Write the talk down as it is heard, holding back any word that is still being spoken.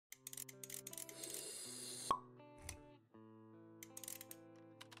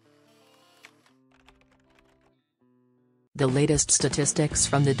The latest statistics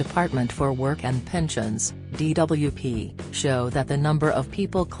from the Department for Work and Pensions, DWP, show that the number of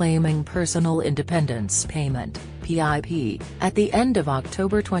people claiming Personal Independence Payment, PIP, at the end of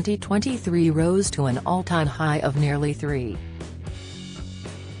October 2023 rose to an all-time high of nearly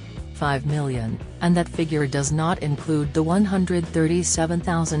 3.5 million, and that figure does not include the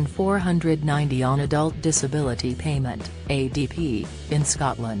 137,490 on Adult Disability Payment, ADP, in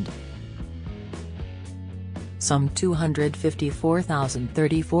Scotland. Some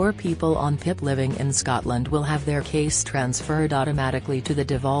 254,034 people on PIP living in Scotland will have their case transferred automatically to the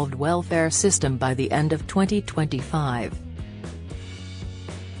devolved welfare system by the end of 2025.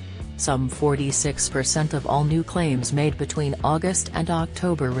 Some 46% of all new claims made between August and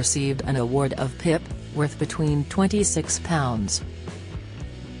October received an award of PIP, worth between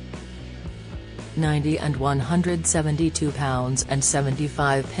 £26.90 and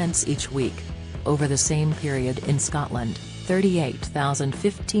 £172.75 each week. Over the same period in Scotland,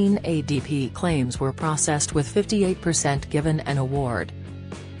 38,015 ADP claims were processed with 58% given an award.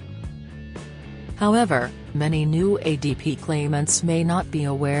 However, many new ADP claimants may not be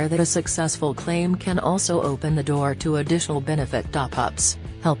aware that a successful claim can also open the door to additional benefit top-ups,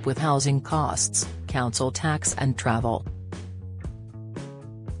 help with housing costs, council tax and travel.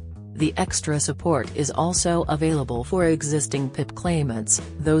 The extra support is also available for existing PIP claimants,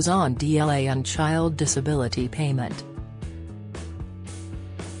 those on DLA and Child Disability Payment.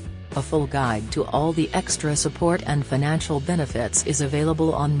 A full guide to all the extra support and financial benefits is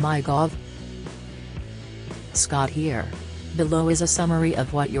available on MyGov. Scott here. Below is a summary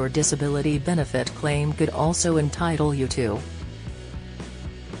of what your disability benefit claim could also entitle you to.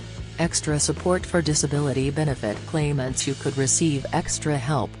 Extra support for disability benefit claimants. You could receive extra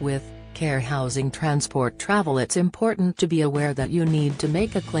help with care, housing, transport, travel. It's important to be aware that you need to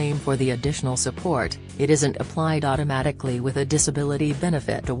make a claim for the additional support. It isn't applied automatically with a disability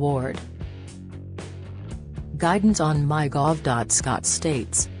benefit award. Guidance on mygov. Scott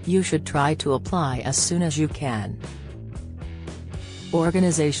states, you should try to apply as soon as you can.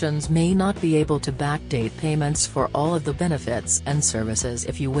 Organizations may not be able to backdate payments for all of the benefits and services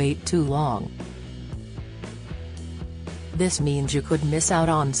if you wait too long. This means you could miss out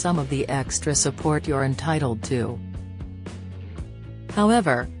on some of the extra support you're entitled to.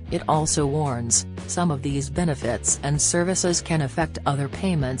 However, it also warns, some of these benefits and services can affect other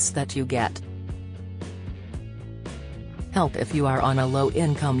payments that you get. Help. If you are on a low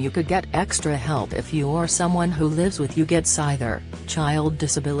income, you could get extra help if you or someone who lives with you gets either Child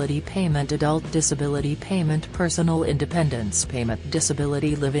Disability Payment, Adult Disability Payment, Personal Independence Payment,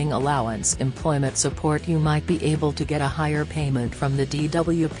 Disability Living Allowance, Employment Support. You might be able to get a higher payment from the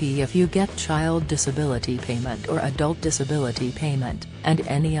DWP if you get Child Disability Payment or Adult Disability Payment, and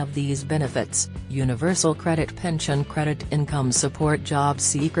any of these benefits: Universal Credit, Pension Credit, Income Support, Job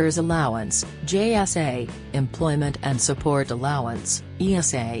Seekers Allowance, JSA, Employment and Support Allowance,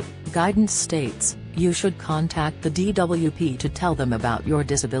 ESA. Guidance states, you should contact the DWP to tell them about your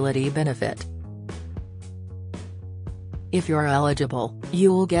disability benefit. If you're eligible,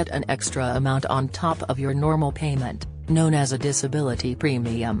 you'll get an extra amount on top of your normal payment, known as a disability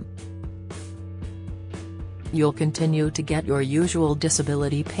premium. You'll continue to get your usual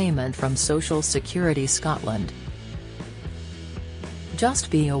disability payment from Social Security Scotland.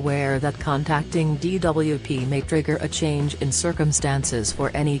 Just be aware that contacting DWP may trigger a change in circumstances for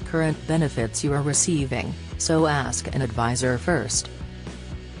any current benefits you are receiving, so ask an advisor first.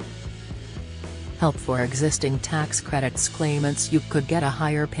 Help for existing tax credits. Claimants. You could get a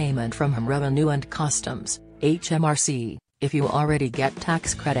higher payment from Home Revenue and Customs, HMRC, if you already get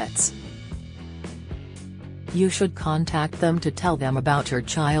tax credits. You should contact them to tell them about your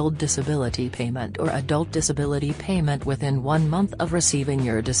Child Disability Payment or Adult Disability Payment within 1 month of receiving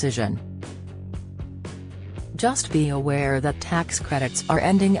your decision. Just be aware that tax credits are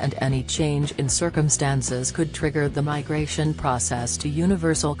ending and any change in circumstances could trigger the migration process to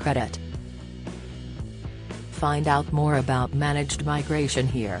Universal Credit. Find out more about managed migration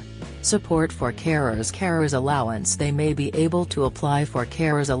here. Support for carers. Carers allowance. They may be able to apply for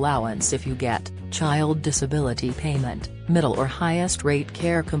carers allowance if you get Child Disability Payment, middle or highest rate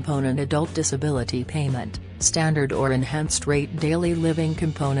care component, Adult Disability Payment, standard or enhanced rate daily living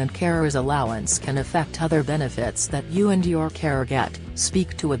component. Carers allowance can affect other benefits that you and your carer get.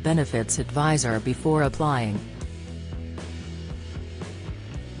 Speak to a benefits advisor before applying.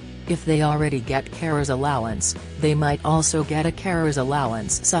 If they already get carers allowance, they might also get a carers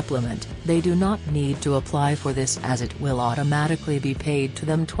allowance supplement. They do not need to apply for this as it will automatically be paid to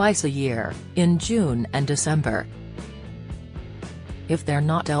them twice a year, in June and December. If they're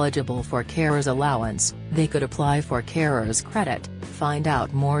not eligible for carers allowance, they could apply for carers credit. Find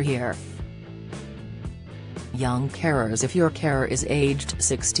out more here. Young carers. If your carer is aged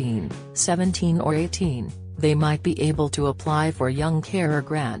 16, 17 or 18, they might be able to apply for Young Carer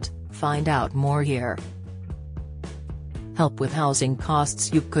Grant. Find out more here. Help with housing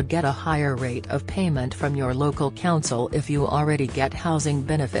costs. You could get a higher rate of payment from your local council if you already get housing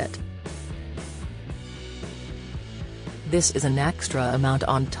benefit. This is an extra amount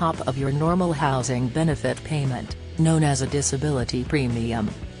on top of your normal housing benefit payment, known as a disability premium.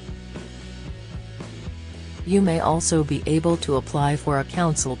 You may also be able to apply for a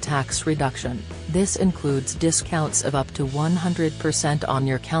council tax reduction. This includes discounts of up to 100% on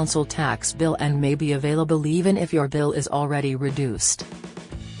your council tax bill and may be available even if your bill is already reduced.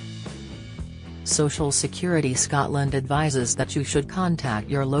 Social Security Scotland advises that you should contact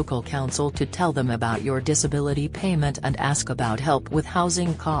your local council to tell them about your disability payment and ask about help with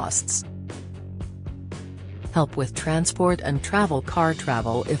housing costs. Help with transport and travel. Car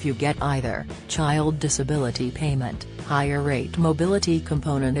travel. If you get either child disability payment, higher rate mobility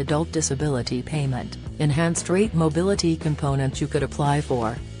component, adult disability payment, enhanced rate mobility component, you could apply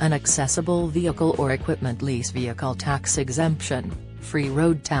for an accessible vehicle or equipment lease vehicle tax exemption, free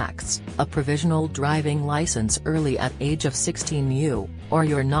road tax, a provisional driving license early at age of 16. You, or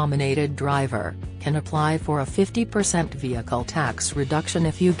your nominated driver, can apply for a 50% vehicle tax reduction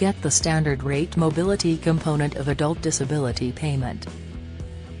if you get the standard rate mobility component of adult disability payment.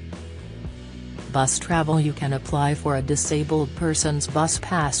 Bus travel. You can apply for a disabled person's bus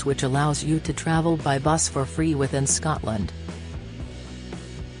pass, which allows you to travel by bus for free within Scotland.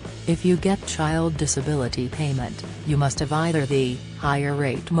 If you get child disability payment, you must have either the higher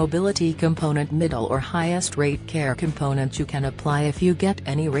rate mobility component, middle or highest rate care component. You can apply if you get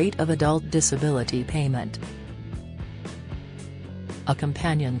any rate of adult disability payment. A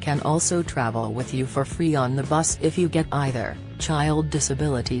companion can also travel with you for free on the bus if you get either child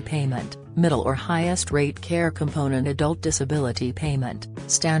disability payment, middle or highest rate care component, adult disability payment,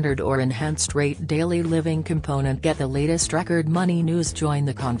 standard or enhanced rate daily living component. Get the latest Record Money news. Join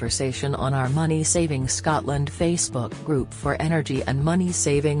the conversation on our Money Saving Scotland Facebook group for energy and money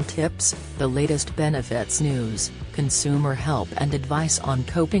saving tips, the latest benefits news, consumer help and advice on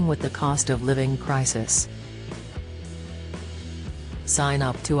coping with the cost of living crisis. Sign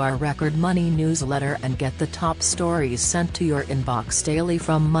up to our Record Money newsletter and get the top stories sent to your inbox daily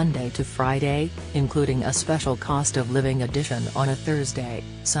from Monday to Friday, including a special cost of living edition on a Thursday.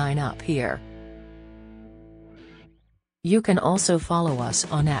 Sign up here. You can also follow us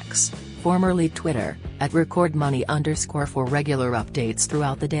on X, formerly Twitter, at @RecordMoney_ for regular updates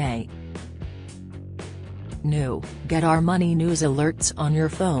throughout the day. New, get our money news alerts on your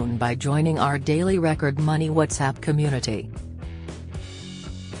phone by joining our daily Record Money WhatsApp community.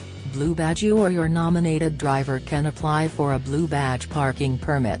 Blue Badge. You or your nominated driver can apply for a Blue Badge parking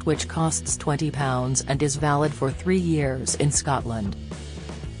permit, which costs £20 and is valid for 3 years in Scotland.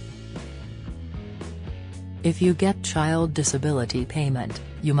 If you get child disability payment,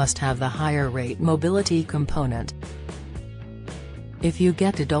 you must have the higher rate mobility component. If you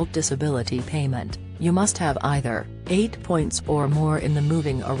get adult disability payment, you must have either 8 points or more in the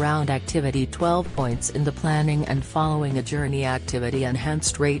moving around activity, 12 points in the planning and following a journey activity,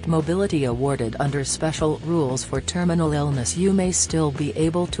 enhanced rate mobility awarded under special rules for terminal illness. You may still be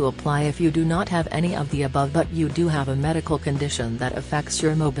able to apply if you do not have any of the above, but you do have a medical condition that affects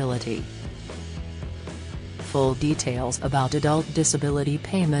your mobility. Full details about adult disability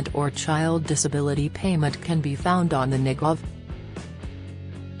payment or child disability payment can be found on the NIGOV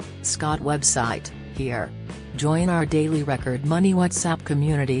Scot website. Here. Join our daily Record Money WhatsApp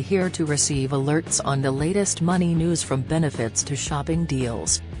community here to receive alerts on the latest money news, from benefits to shopping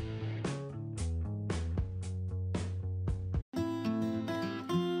deals.